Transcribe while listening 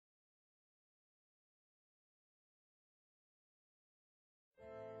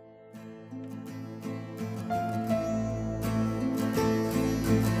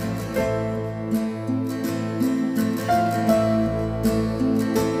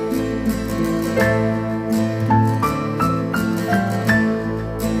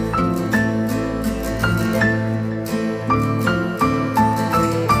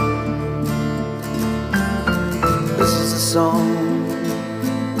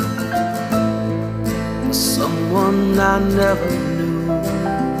I never knew,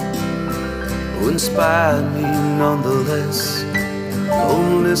 who inspired me nonetheless.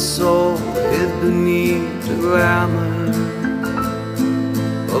 Lonely soul hid beneath the glamour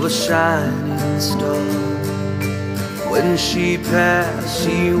of a shining star. When she passed,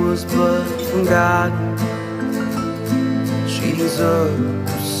 she was but forgotten. She deserved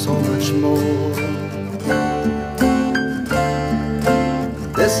so much more.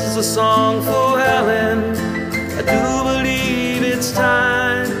 This is a song for Helen. I do believe it's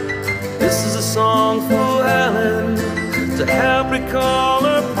time. This is a song for Helen, to help recall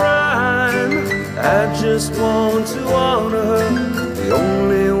her prime. I just want to honor her the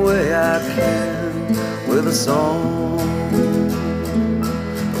only way I can, with a song,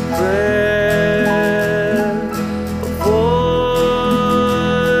 a prayer, a voice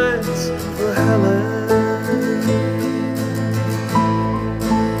for Helen.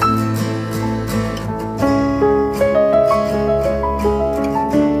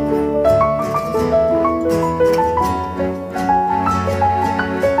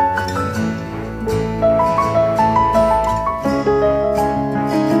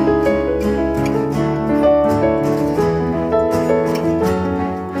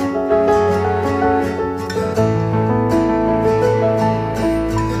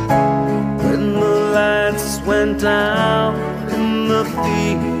 Went down in the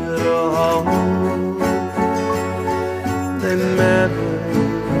theater hall, they met her.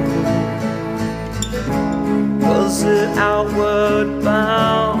 Was it Outward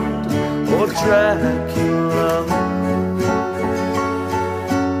Bound or Dracula?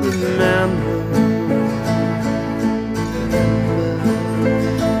 Remember,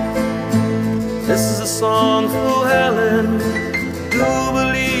 this is a song for Helen. Do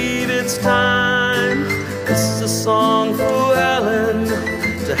believe it's time. This is a song for Helen,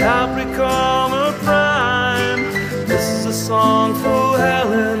 to help recall her prime. This is a song for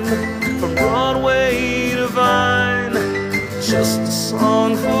Helen, from Broadway to Vine. Just a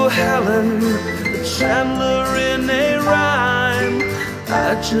song for Helen, the Chandler in a rhyme.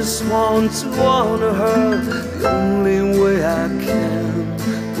 I just want to honor her the only way I can,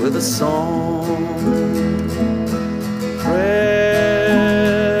 with a song, prayer.